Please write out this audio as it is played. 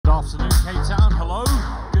afternoon, Cape Town. Hello.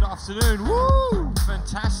 Good afternoon. Woo!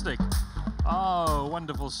 Fantastic. Oh,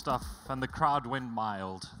 wonderful stuff. And the crowd went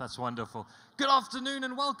mild. That's wonderful. Good afternoon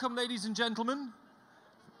and welcome, ladies and gentlemen.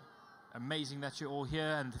 Amazing that you're all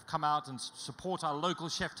here and come out and support our local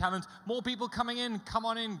chef talent. More people coming in. Come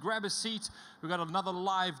on in, grab a seat. We've got another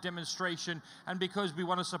live demonstration. And because we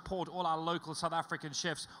want to support all our local South African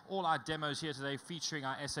chefs, all our demos here today featuring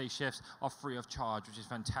our SA chefs are free of charge, which is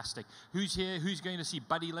fantastic. Who's here? Who's going to see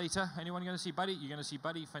Buddy later? Anyone going to see Buddy? You're going to see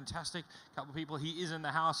Buddy? Fantastic. A couple of people. He is in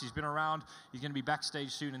the house. He's been around. He's going to be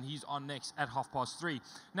backstage soon, and he's on next at 3:30.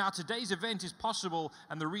 Now, today's event is possible,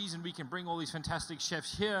 and the reason we can bring all these fantastic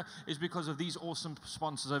chefs here is because of these awesome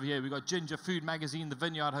sponsors over here. We've got Ginger Food Magazine, the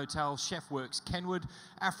Vineyard Hotel, Chef Works, Kenwood,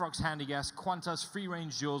 Afrox Handygas, Qantas, Free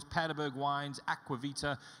Range Jewels, Paderberg Wines,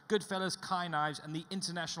 Aquavita, Goodfellas, Kai Knives, and the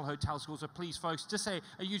International Hotel School. So please, folks, just say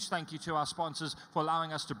a huge thank you to our sponsors for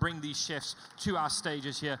allowing us to bring these chefs to our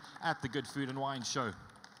stages here at the Good Food and Wine Show.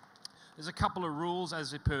 There's a couple of rules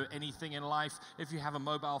as per anything in life. If you have a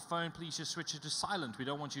mobile phone, please just switch it to silent. We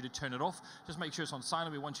don't want you to turn it off. Just make sure it's on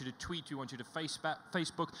silent. We want you to tweet. We want you to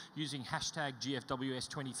Facebook using hashtag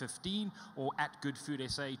GFWS2015 or at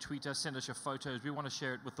GoodFoodSA. Tweet us, send us your photos. We want to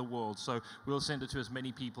share it with the world. So we'll send it to as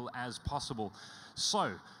many people as possible.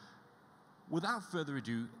 So without further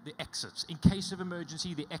ado, the exits. In case of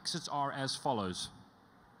emergency, the exits are as follows.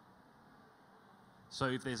 So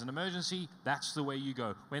if there's an emergency, that's the way you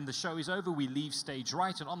go. When the show is over, we leave stage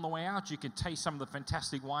right, and on the way out, you can taste some of the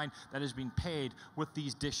fantastic wine that has been paired with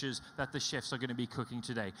these dishes that the chefs are going to be cooking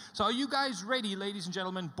today. So are you guys ready, ladies and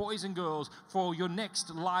gentlemen, boys and girls, for your next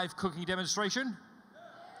live cooking demonstration?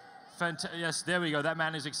 Yes, there we go. That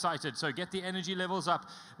man is excited. So get the energy levels up.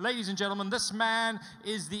 Ladies and gentlemen, this man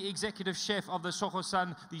is the executive chef of the Soho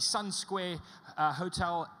Sun, the Sun Square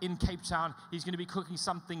Hotel in Cape Town. He's going to be cooking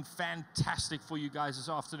something fantastic for you guys this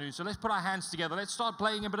afternoon. So let's put our hands together. Let's start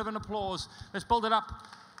playing a bit of an applause. Let's build it up.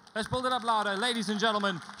 Let's build it up louder. Ladies and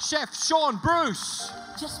gentlemen, Chef Shaun Bruce.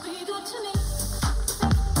 Just be good to me.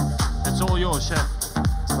 It's all yours, Chef.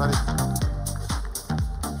 Buddy.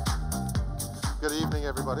 Good evening,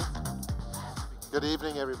 everybody. Good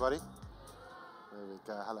evening, everybody. There we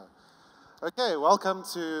go. Hello. Okay, welcome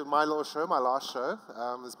to my little show, my last show.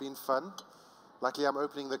 It's been fun. Luckily, I'm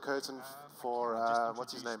opening the curtain for,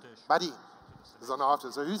 what's his name? Buddy. He's on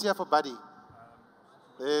after. So who's here for Buddy?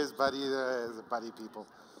 There's Buddy. There's the Buddy people.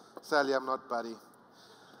 Sadly, I'm not Buddy.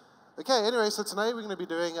 Okay, anyway, so tonight we're going to be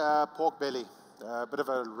doing pork belly. A bit of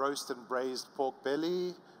a roast and braised pork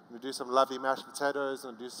belly. We're going to do some lovely mashed potatoes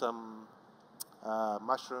and do some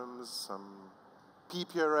mushrooms, some pea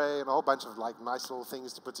puree, and a whole bunch of like nice little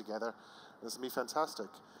things to put together. This will be fantastic.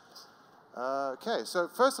 Okay, so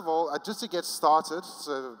first of all, just to get started,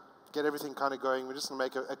 so get everything kind of going, we're just going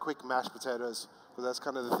to make a quick mashed potatoes, because that's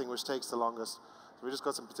kind of the thing which takes the longest. So we just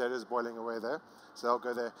got some potatoes boiling away there, so they'll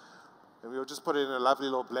go there. And we'll just put it in a lovely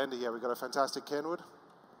little blender here. We've got a fantastic Kenwood,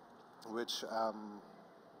 which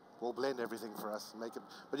will blend everything for us and make it.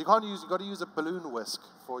 But you've got to use a balloon whisk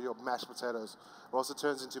for your mashed potatoes, or else it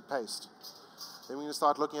turns into paste. Then we're going to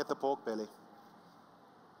start looking at the pork belly.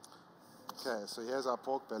 Okay, so here's our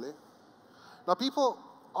pork belly. Now, people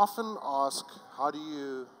often ask, how do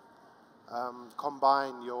you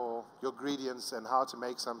combine your ingredients and how to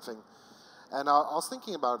make something? And I was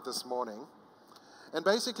thinking about it this morning. And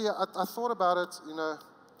basically, I thought about it, you know,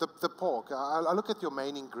 the pork. I look at your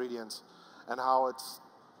main ingredient and how it's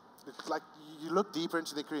like you look deeper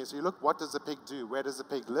into the ingredients. So you look, what does the pig do? Where does the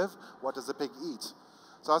pig live? What does the pig eat?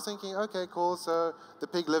 So I was thinking, okay, cool. So the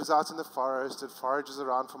pig lives out in the forest. It forages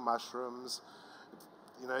around for mushrooms.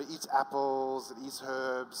 You know, it eats apples. It eats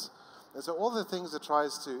herbs. And so all the things it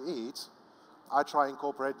tries to eat, I try and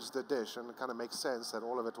incorporate into the dish, and it kind of makes sense that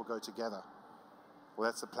all of it will go together. Well,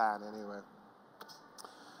 that's the plan anyway.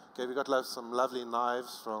 Okay, we got some lovely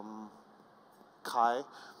knives from Kai.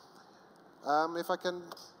 If I can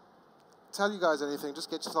tell you guys anything, just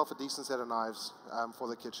get yourself a decent set of knives for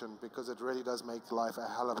the kitchen, because it really does make life a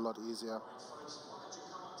hell of a lot easier.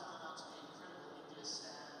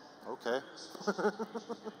 Okay.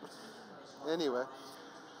 Anyway,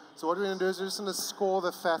 so what we're going to do is we're just going to score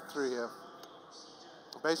the fat through here.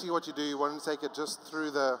 Basically what you do, you want to take it just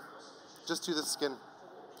to the skin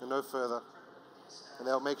and no further. And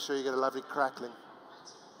that'll make sure you get a lovely crackling.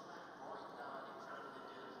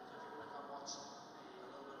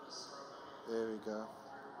 There we go.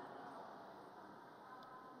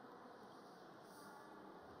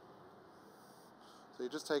 So you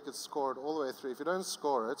just take it, score it all the way through. If you don't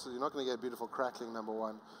score it, so you're not going to get a beautiful crackling, number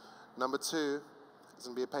one. Number two, it's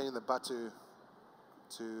going to be a pain in the butt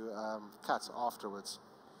to cut afterwards.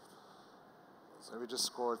 So we just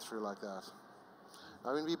score it through like that.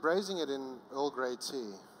 Now we'll be braising it in Earl Grey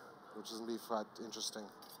tea, which is going to be quite interesting.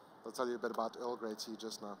 I'll tell you a bit about Earl Grey tea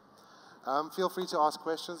just now. Feel free to ask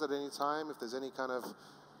questions at any time. If there's any kind of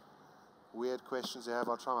weird questions you have,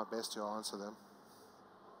 I'll try my best to answer them.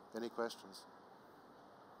 Any questions?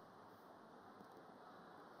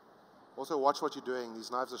 Also, watch what you're doing.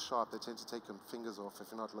 These knives are sharp. They tend to take your fingers off if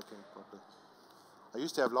you're not looking properly. I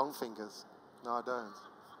used to have long fingers. No, I don't.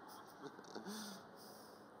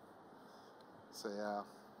 So, yeah.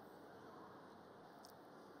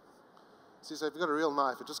 See, so if you've got a real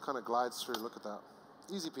knife, it just kind of glides through. Look at that.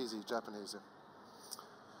 Easy peasy, Japanese.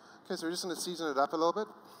 Okay, so we're just going to season it up a little bit.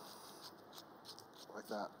 Like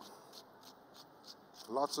that.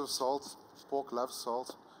 Lots of salt. Pork loves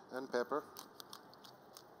salt and pepper.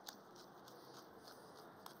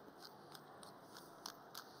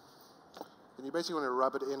 And you basically want to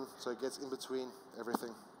rub it in so it gets in between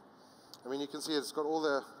everything. I mean, you can see it's got all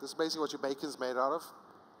the, this is basically what your bacon's made out of.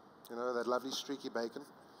 You know, that lovely streaky bacon.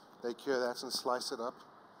 They cure that and slice it up.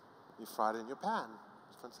 You fry it in your pan.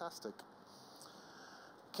 It's fantastic.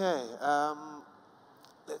 Okay,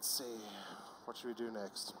 let's see. What should we do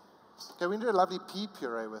next? Okay, we can do a lovely pea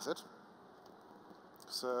puree with it.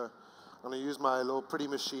 So I'm going to use my little pretty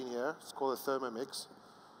machine here. It's called a Thermomix.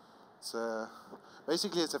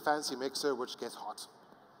 Basically, it's a fancy mixer which gets hot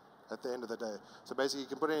at the end of the day. So basically, you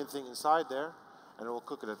can put anything inside there, and it will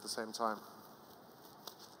cook it at the same time.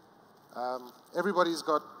 Everybody's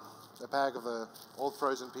got a bag of the old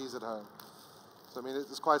frozen peas at home. So I mean,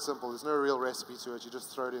 it's quite simple. There's no real recipe to it. You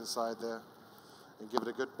just throw it inside there and give it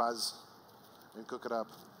a good buzz and cook it up.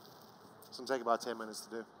 It's going to take about 10 minutes to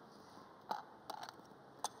do.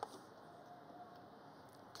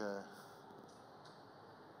 Okay.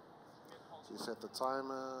 So you set the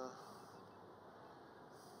timer.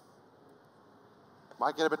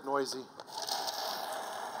 Might get a bit noisy.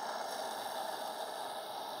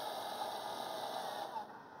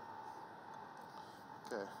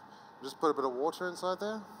 Okay. Just put a bit of water inside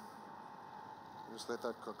there. And just let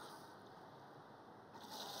that cook.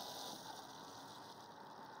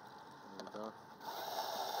 There we go.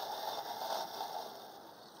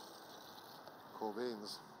 Cool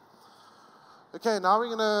beans. Okay, now we're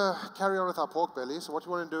going to carry on with our pork belly. So what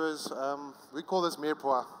you want to do is, we call this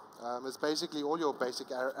mirepoix. It's basically all your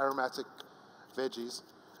basic aromatic veggies.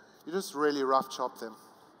 You just really rough chop them.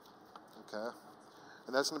 Okay.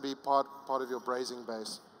 And that's going to be part of your braising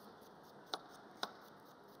base.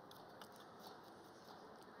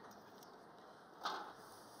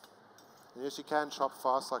 And yes, you can chop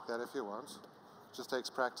fast like that if you want. It just takes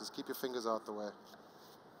practice. Keep your fingers out the way.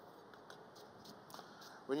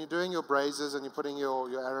 When you're doing your braises and you're putting your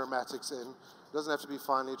aromatics in, it doesn't have to be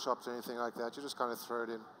finely chopped or anything like that. You just kind of throw it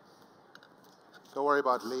in. Don't worry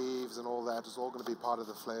about leaves and all that. It's all going to be part of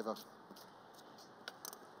the flavor.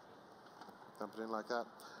 Dump it in like that.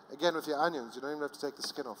 Again, with your onions, you don't even have to take the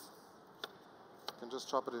skin off. You can just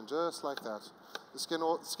chop it in just like that. The skin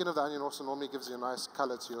of the onion also normally gives you a nice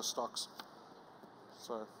color to your stocks.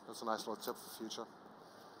 So that's a nice little tip for future.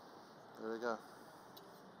 There we go.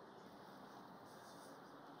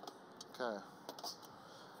 Okay.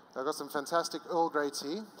 I've got some fantastic Earl Grey tea.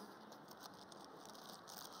 So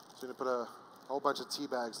you're going to put a whole bunch of tea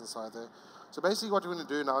bags inside there. So basically what you're going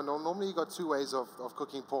to do now, normally you've got two ways of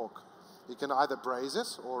cooking pork. You can either braise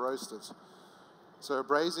it or roast it. So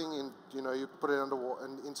braising, you put it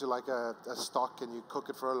into like a stock and you cook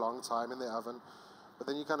it for a long time in the oven. But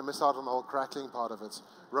then you kind of miss out on the whole crackling part of it.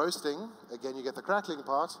 Roasting, again, you get the crackling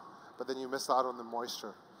part, but then you miss out on the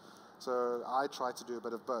moisture. So I try to do a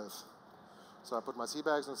bit of both. So I put my tea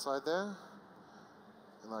bags inside there,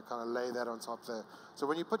 and I kind of lay that on top there. So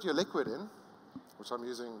when you put your liquid in, which I'm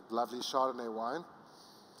using lovely Chardonnay wine,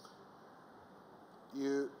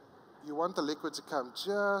 you want the liquid to come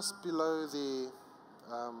just below the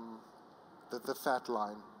fat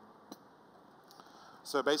line.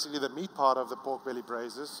 So basically the meat part of the pork belly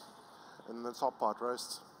braises, and the top part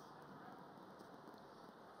roasts.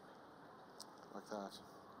 Like that.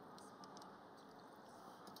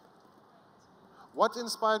 What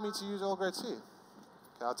inspired me to use Earl Grey tea?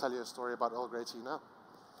 Okay, I'll tell you a story about Earl Grey tea now.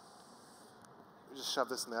 We just shove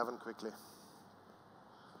this in the oven quickly.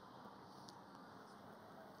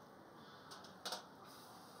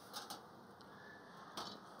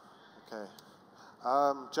 Okay.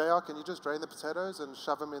 JR, can you just drain the potatoes and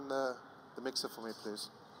shove them in the mixer for me, please?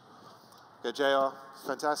 Okay, JR,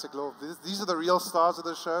 fantastic. These are the real stars of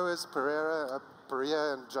the show, is Pereira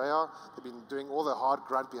and JR. They've been doing all the hard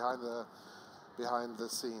grunt behind the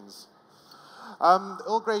scenes.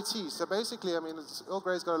 Earl Grey tea. So basically, I mean, Earl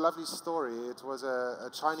Grey's got a lovely story. It was a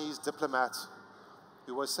Chinese diplomat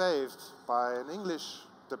who was saved by an English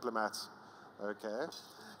diplomat. Okay,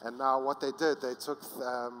 and now what they did, they took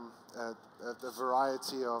a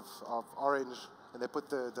variety of orange, and they put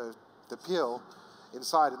the peel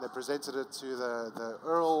inside, and they presented it to the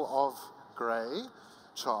Earl of Grey,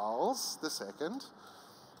 Charles II,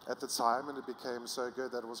 at the time, and it became so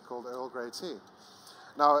good that it was called Earl Grey tea.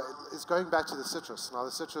 Now, it's going back to the citrus. Now,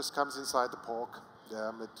 the citrus comes inside the pork.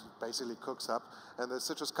 It basically cooks up, and the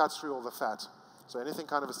citrus cuts through all the fat. So anything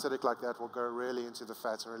kind of acidic like that will go really into the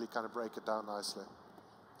fat and really kind of break it down nicely.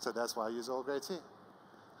 So that's why I use Earl Grey tea.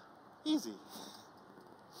 Easy.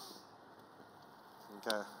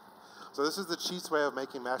 Okay. So this is the cheats way of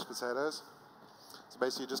making mashed potatoes. So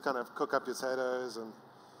basically you just kind of cook up your potatoes and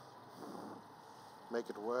make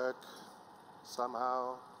it work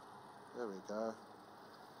somehow. There we go.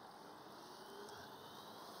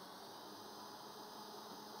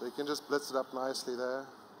 So you can just blitz it up nicely there.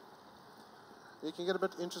 You can get a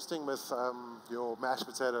bit interesting with your mashed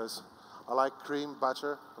potatoes. I like cream,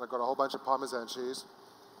 butter, and I've got a whole bunch of Parmesan cheese.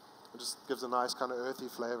 It just gives a nice kind of earthy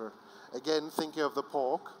flavor. Again, thinking of the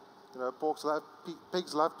pork,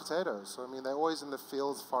 pigs love potatoes. So, I mean, they're always in the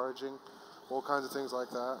fields foraging, all kinds of things like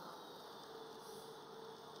that.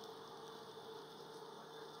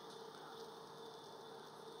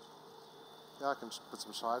 Yeah, I can put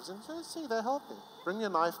some chives in. So, see, they're helping. Bring your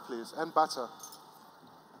knife, please, and butter.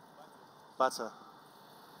 Butter.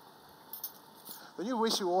 Don't you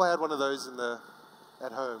wish you all had one of those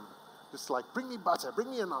at home? Just like, bring me butter, bring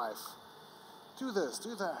me a knife. Do this,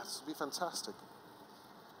 do that. It'd be fantastic.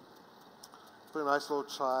 Put a nice little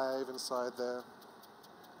chive inside there.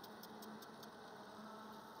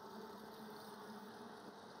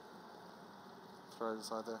 Throw it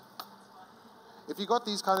inside there. If you got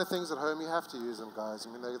these kind of things at home, you have to use them, guys.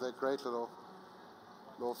 I mean, they're great little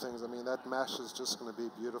things. I mean, that mash is just going to be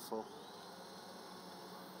beautiful.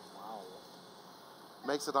 Wow.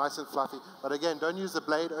 Makes it nice and fluffy. But again, don't use the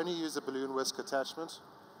blade, only use the balloon whisk attachment.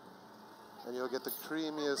 And you'll get the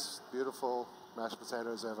creamiest, beautiful mashed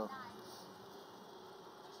potatoes ever.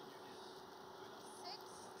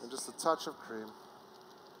 And just a touch of cream.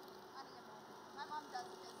 My mom does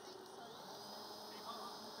this thing,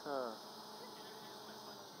 so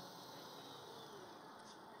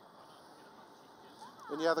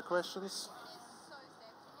Any other questions? it's so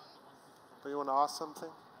sexy. Do you want to ask something?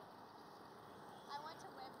 I want a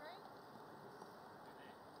Weber,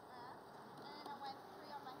 and then I want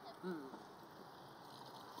 3 on my hip.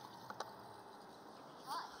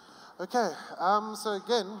 Hi. Okay, so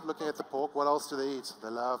again, looking at the pork, what else do they eat? They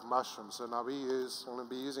love mushrooms. So now I'm going to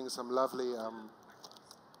be using some lovely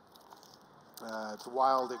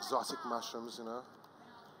wild exotic mushrooms, you know.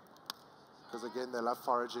 Because again, they love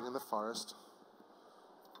foraging in the forest.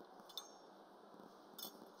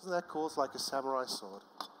 Isn't that cool? It's like a samurai sword.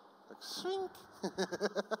 Like, shrink!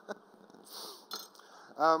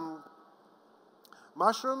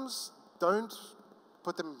 Mushrooms, don't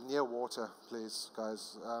put them near water, please,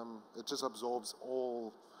 guys. It just absorbs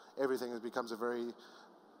everything. It becomes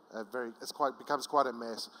becomes quite a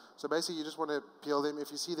mess. So basically, you just want to peel them. If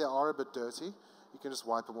you see they are a bit dirty, you can just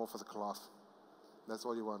wipe them off with a cloth. That's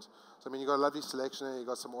all you want. So I mean, you got a lovely selection there. You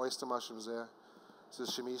got some oyster mushrooms there. This is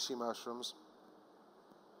shimishi mushrooms.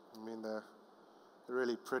 I mean, they're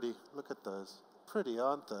really pretty. Look at those. Pretty,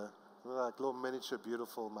 aren't they? They're like little miniature,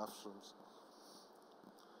 beautiful mushrooms.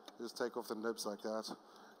 You just take off the nibs like that.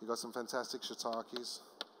 You got some fantastic shiitakes.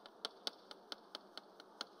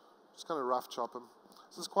 Just kind of rough chop them.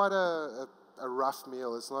 This is quite a rough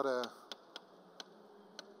meal. It's not a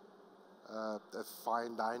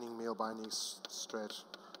fine dining meal by any stretch.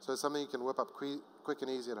 So it's something you can whip up quick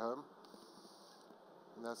and easy at home.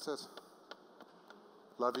 And that's it.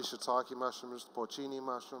 Lovely shiitake mushrooms, porcini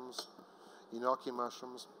mushrooms, enoki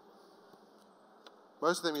mushrooms.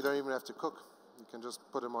 Most of them you don't even have to cook. You can just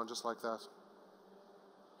put them on just like that.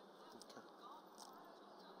 Okay.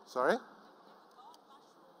 Sorry?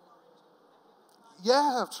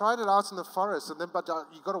 Yeah, I've tried it out in the forest, but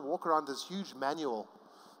you got to walk around this huge manual.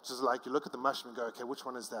 Just like you look at the mushroom and go, okay, which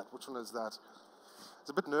one is that? Which one is that? It's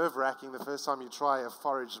a bit nerve-wracking the first time you try a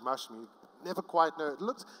foraged mushroom. You never quite know. It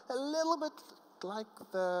looks a little bit like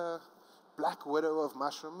the black widow of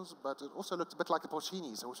mushrooms, but it also looked a bit like the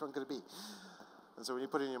porcini, so which one could it be? And so when you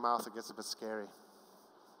put it in your mouth, it gets a bit scary.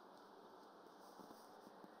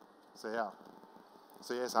 So yeah.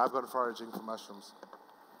 So yes, I've gone foraging for mushrooms.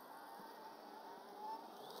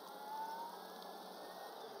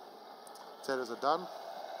 Potatoes are done.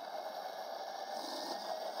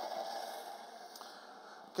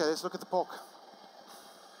 Okay, let's look at the pork.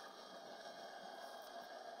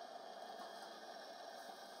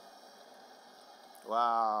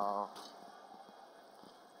 Wow.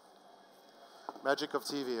 Magic of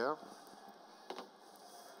TV, huh?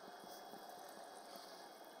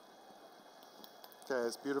 Okay,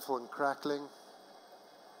 it's beautiful and crackling.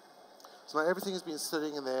 So now everything has been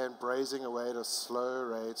sitting in there and braising away at a slow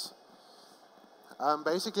rate.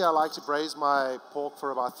 Basically, I like to braise my pork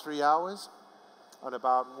for about 3 hours on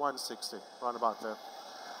about 160, around about there.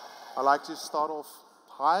 I like to start off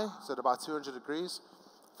high, so at about 200 degrees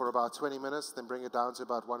for about 20 minutes, then bring it down to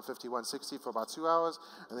about 150, 160 for about 2 hours,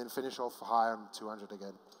 and then finish off high on 200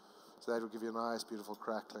 again. So that will give you a nice, beautiful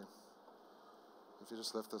crackling. If you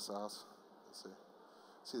just lift this out, let's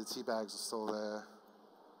see the tea bags are still there.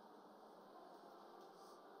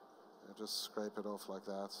 And just scrape it off like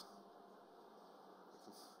that.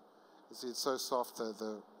 You see, it's so soft that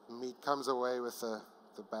the meat comes away with the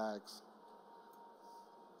bags.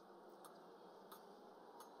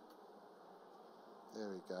 There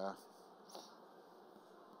we go.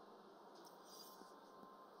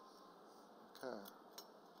 Okay.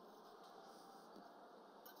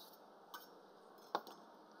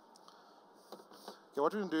 Okay,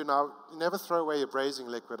 what we're going to do now, you never throw away your braising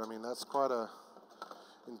liquid. I mean, that's quite a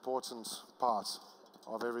important part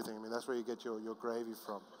of everything. I mean, that's where you get your gravy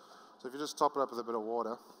from. So if you just top it up with a bit of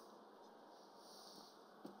water,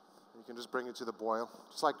 you can just bring it to the boil,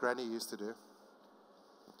 just like Granny used to do.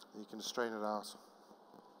 You can strain it out.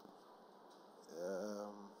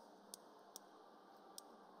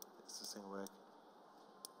 Does this thing work?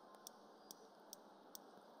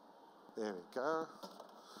 There we go.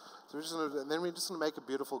 So we're just gonna make a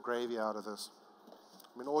beautiful gravy out of this.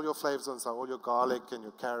 I mean, all your flavors inside, all your garlic and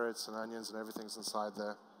your carrots and onions and everything's inside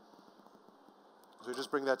there. So you just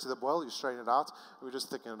bring that to the boil, you strain it out, and we just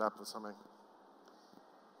thicken it up with something.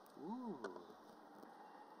 Ooh.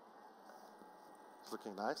 It's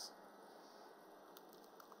looking nice.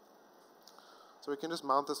 So we can just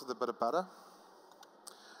mount this with a bit of butter.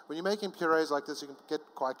 When you're making purees like this, you can get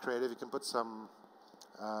quite creative. You can put some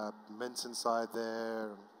mint inside there,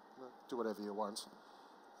 do whatever you want.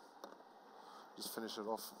 Just finish it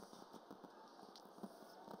off.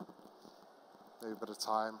 Maybe a bit of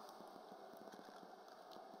thyme.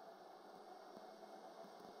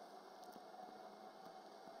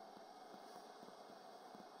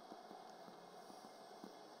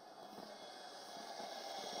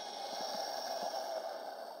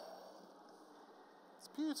 It's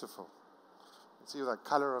beautiful. You see that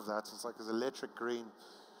color of that, it's like this electric green.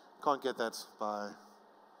 Can't get that by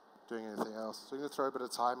doing anything else. So you're going to throw a bit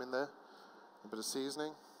of thyme in there, a bit of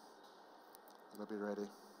seasoning, and it'll be ready.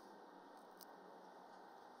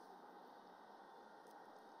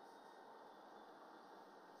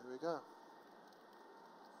 There we go.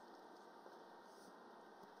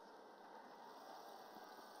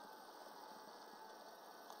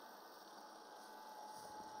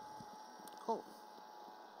 Cool.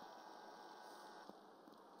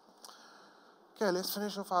 Okay, let's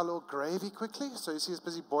finish off our little gravy quickly. So you see it's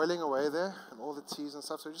busy boiling away there, and all the teas and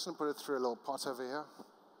stuff. So we're just going to put it through a little pot over here.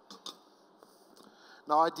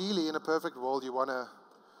 Now, ideally, in a perfect world, you want to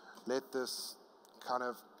let this kind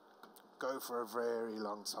of go for a very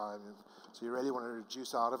long time. So you really want to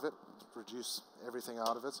reduce everything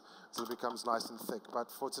out of it, so it becomes nice and thick.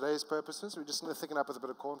 But for today's purposes, we're just going to thicken up with a bit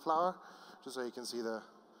of corn flour, just so you can see the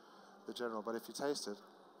general. But if you taste it,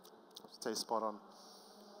 it tastes spot on.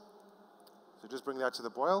 So just bring that to the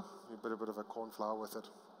boil, you put a bit of a corn flour with it.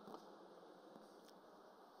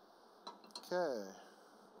 Okay.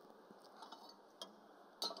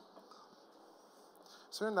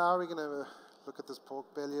 So now we're going to look at this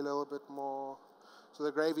pork belly a little bit more. So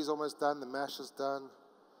the gravy's almost done, the mash is done,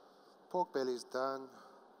 pork belly's done.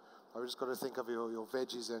 Now we just got to think of your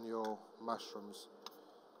veggies and your mushrooms.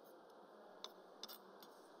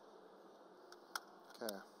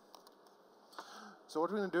 Okay. So what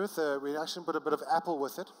we're going to do with we actually put a bit of apple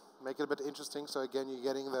with it, make it a bit interesting. So again, you're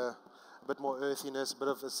getting a bit more earthiness, a bit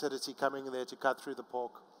of acidity coming in there to cut through the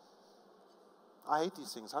pork. I hate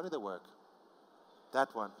these things. How do they work?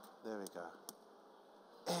 That one. There we go.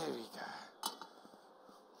 There we go.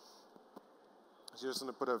 So you're just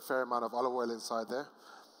going to put a fair amount of olive oil inside there.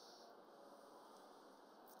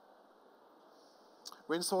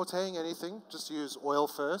 When sauteing anything, just use oil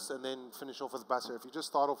first and then finish off with butter. If you just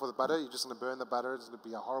start off with butter, you're just going to burn the butter. It's going to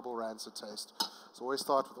be a horrible rancid taste. So always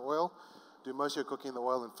start with oil, do most of your cooking in the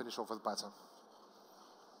oil, and finish off with butter.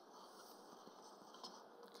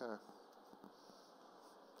 Okay.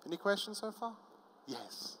 Any questions so far?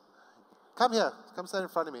 Yes. Come here. Come stand in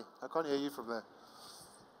front of me. I can't hear you from there.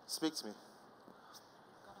 Speak to me.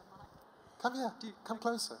 Come here. Come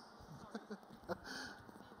closer.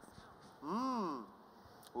 Mmm.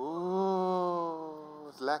 Ooh.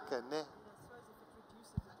 lekker, ne?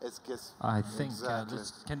 It's gets. I think. Exactly.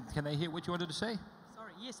 Can they hear what you wanted to say?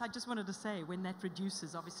 Sorry, yes, I just wanted to say, when that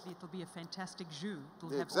reduces, obviously it'll be a fantastic jus.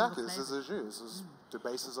 It'll Yeah, have exactly. all the This is a jus. This is the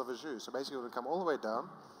basis of a jus. So basically, it'll come all the way down.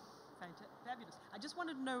 Fabulous. I just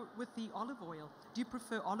wanted to know, with the olive oil, do you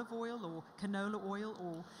prefer olive oil or canola oil,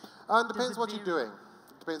 or Depends it what you're vary? doing.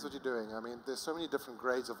 Depends what you're doing. I mean, there's so many different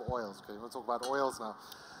grades of oils. Okay, we'll talk about oils now.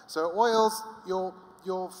 So oils,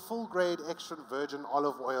 your full grade extra virgin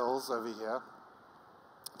olive oils over here,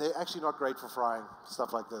 they're actually not great for frying,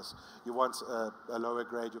 stuff like this. You want a lower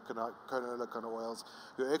grade, your canola kind of oils.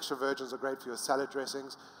 Your extra virgins are great for your salad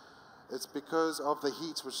dressings. It's because of the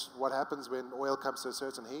heat, which what happens when oil comes to a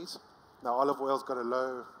certain heat. Now, olive oil's got a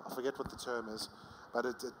low, I forget what the term is, but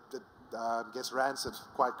it gets rancid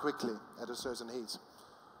quite quickly at a certain heat.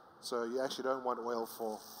 So you actually don't want oil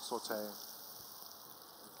for sauteing.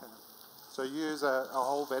 Okay. So use a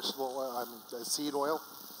whole vegetable oil, a seed oil.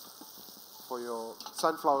 For your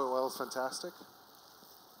sunflower oil is fantastic.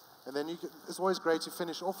 And then it's always great to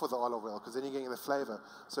finish off with the olive oil, because then you're getting the flavor.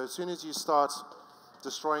 So as soon as you start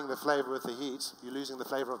destroying the flavor with the heat, you're losing the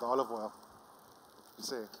flavor of the olive oil. You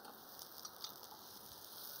see.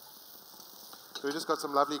 So we just got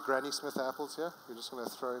some lovely Granny Smith apples here. We're just going to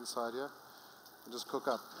throw inside here and just cook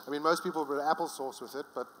up. I mean, most people put applesauce with it,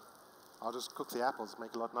 but I'll just cook the apples, make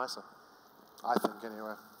it a lot nicer. I think,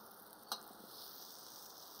 anyway.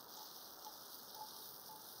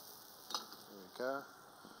 There we go.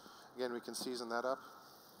 Again, we can season that up.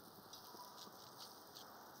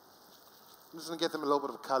 I'm just going to get them a little bit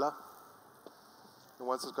of color. And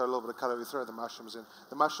once it's got a little bit of color, we throw the mushrooms in.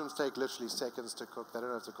 The mushrooms take literally seconds to cook. They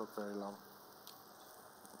don't have to cook very long.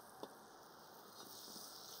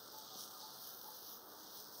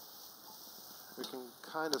 We can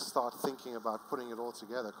kind of start thinking about putting it all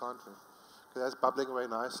together, can't we? Because that's bubbling away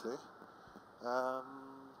nicely.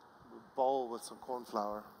 Bowl with some corn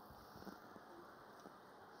flour.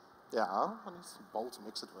 Yeah, I need some bowl to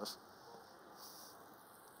mix it with.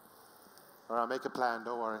 All right, I'll make a plan,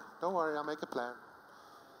 don't worry. Don't worry, I'll make a plan.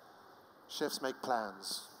 Chefs make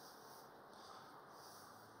plans.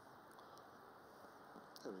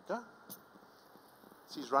 There we go.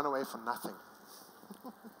 See, he's run away for nothing.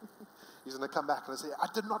 He's going to come back and say, I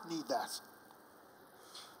did not need that.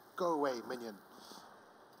 Go away, minion.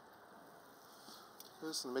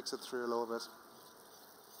 Just mix it through a little bit.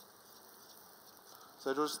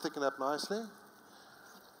 So it'll just thicken up nicely.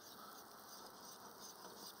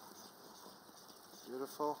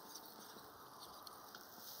 Beautiful.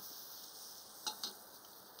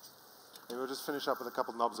 And we'll just finish up with a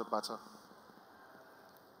couple knobs of butter.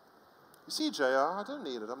 You see, JR, I don't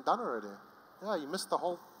need it. I'm done already. Yeah, you missed the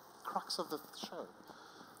whole crux of the show.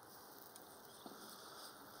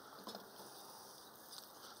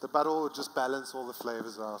 The butter will just balance all the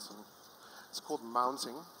flavors out. And it's called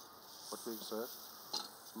mounting, what we serve.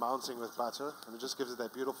 Mounting with butter, and it just gives it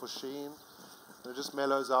that beautiful sheen. And it just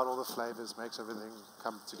mellows out all the flavors, makes everything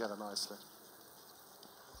come together nicely.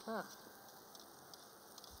 Okay.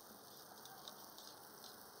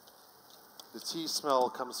 The tea smell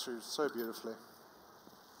comes through so beautifully.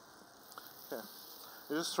 Okay.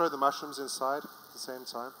 You just throw the mushrooms inside at the same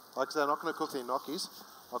time. Like I said, I'm not going to cook the gnocchis.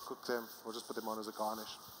 I'll cook them, or just put them on as a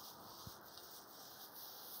garnish.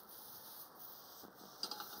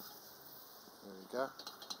 There we go.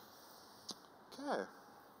 Okay.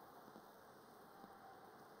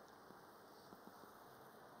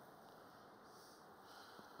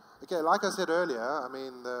 Okay, like I said earlier, I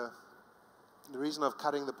mean, the reason of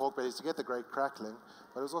cutting the pork belly is to get the great crackling,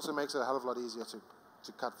 but it also makes it a hell of a lot easier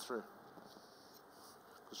to cut through.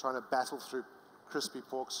 Because trying to battle through crispy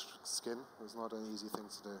pork skin is not an easy thing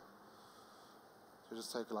to do. So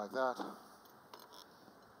just take it like that.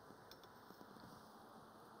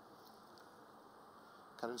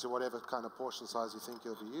 Cut into whatever kind of portion size you think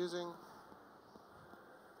you'll be using.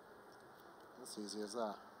 It's easy as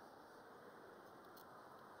that.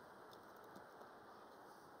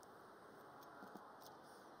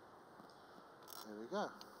 There we go.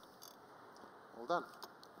 All done.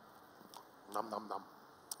 Nom nom nom.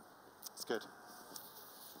 It's good.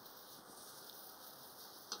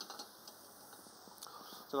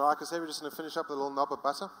 So like I said, we're just going to finish up with a little knob of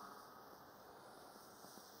butter.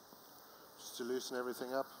 Just to loosen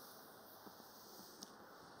everything up.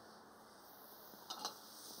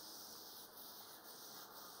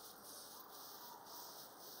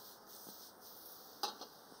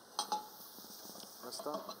 That's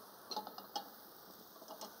done.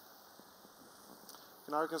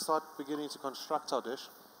 Now we can start beginning to construct our dish.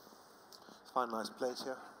 Let's find a nice plate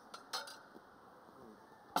here.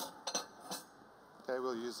 Okay,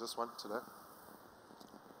 we'll use this one today.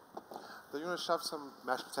 Do you want to shove some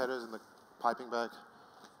mashed potatoes in the piping bag?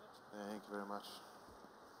 Thank you very much.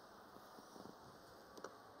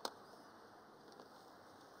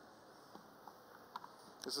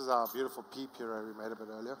 This is our beautiful pea puree we made a bit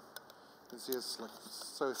earlier. You can see it's like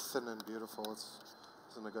so thin and beautiful. It's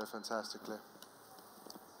going to go fantastically.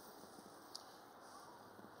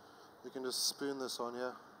 You can just spoon this on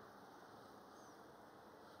here.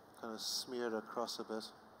 Kind of smear it across a bit.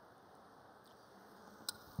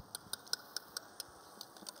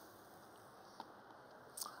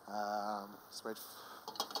 Let's wait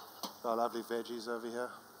for our lovely veggies over here.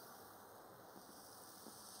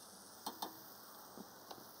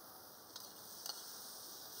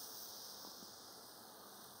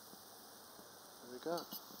 There we go.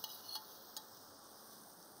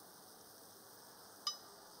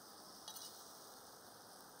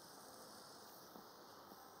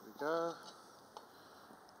 There we go.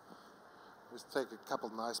 Just take a couple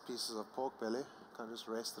nice pieces of pork belly, kind of just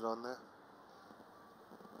rest it on there.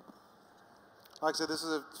 Like I said, this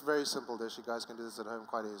is a very simple dish. You guys can do this at home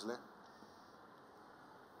quite easily.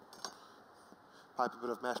 Pipe a bit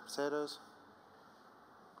of mashed potatoes.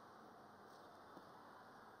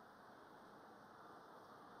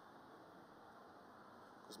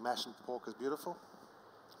 Because mashing pork is beautiful.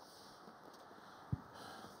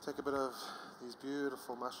 Take a bit of these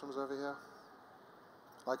beautiful mushrooms over here.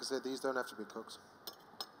 Like I said, these don't have to be cooked.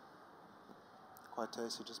 Quite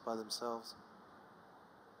tasty just by themselves.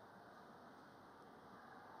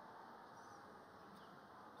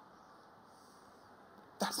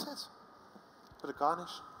 That's it. Bit of garnish.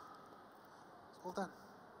 It's all done.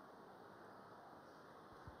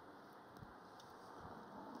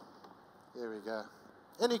 There we go.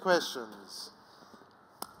 Any questions?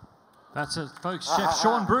 That's it, folks. Chef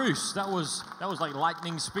Shaun Bruce. That was like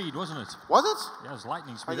lightning speed, wasn't it? Was it? Yeah, it was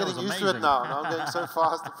lightning speed. I'm That getting was used to it amazing. now. Now I'm getting so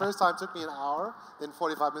fast. The first time took me an hour, then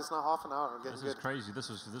 45 minutes, now half an hour. I'm getting This is good. crazy. This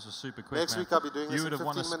was super quick. Next man. week I'll be doing this You in would have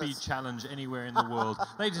won a 15 speed minutes. challenge anywhere in the world.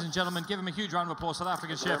 Ladies and gentlemen, give him a huge round of applause. South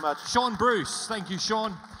African Thank you chef very much. Shaun Bruce. Thank you,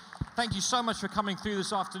 Shaun. Thank you so much for coming through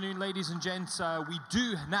this afternoon, ladies and gents. We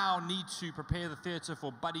do now need to prepare the theatre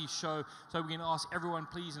for Buddy's show, so we can ask everyone,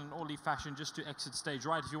 please, in an orderly fashion, just to exit stage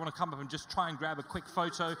right. If you want to come up and just try and grab a quick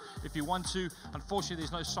photo, if you want to. Unfortunately,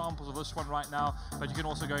 there's no samples of this one right now, but you can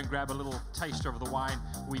also go and grab a little taster of the wine.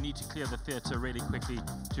 We need to clear the theatre really quickly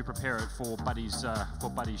to prepare it for Buddy's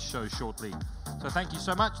show shortly. So thank you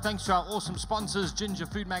so much. Thanks to our awesome sponsors, Ginger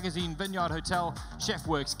Food Magazine, Vineyard Hotel, Chef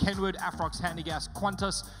Works, Kenwood, Afrox Handygas,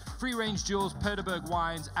 Qantas, Free Range Jewels, Perdeberg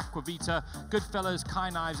Wines, Aquavita, Goodfellas,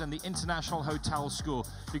 Kai Knives, and the International Hotel School.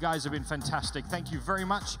 You guys have been fantastic. Thank you very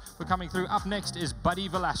much for coming through. Up next is Buddy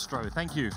Velastro. Thank you.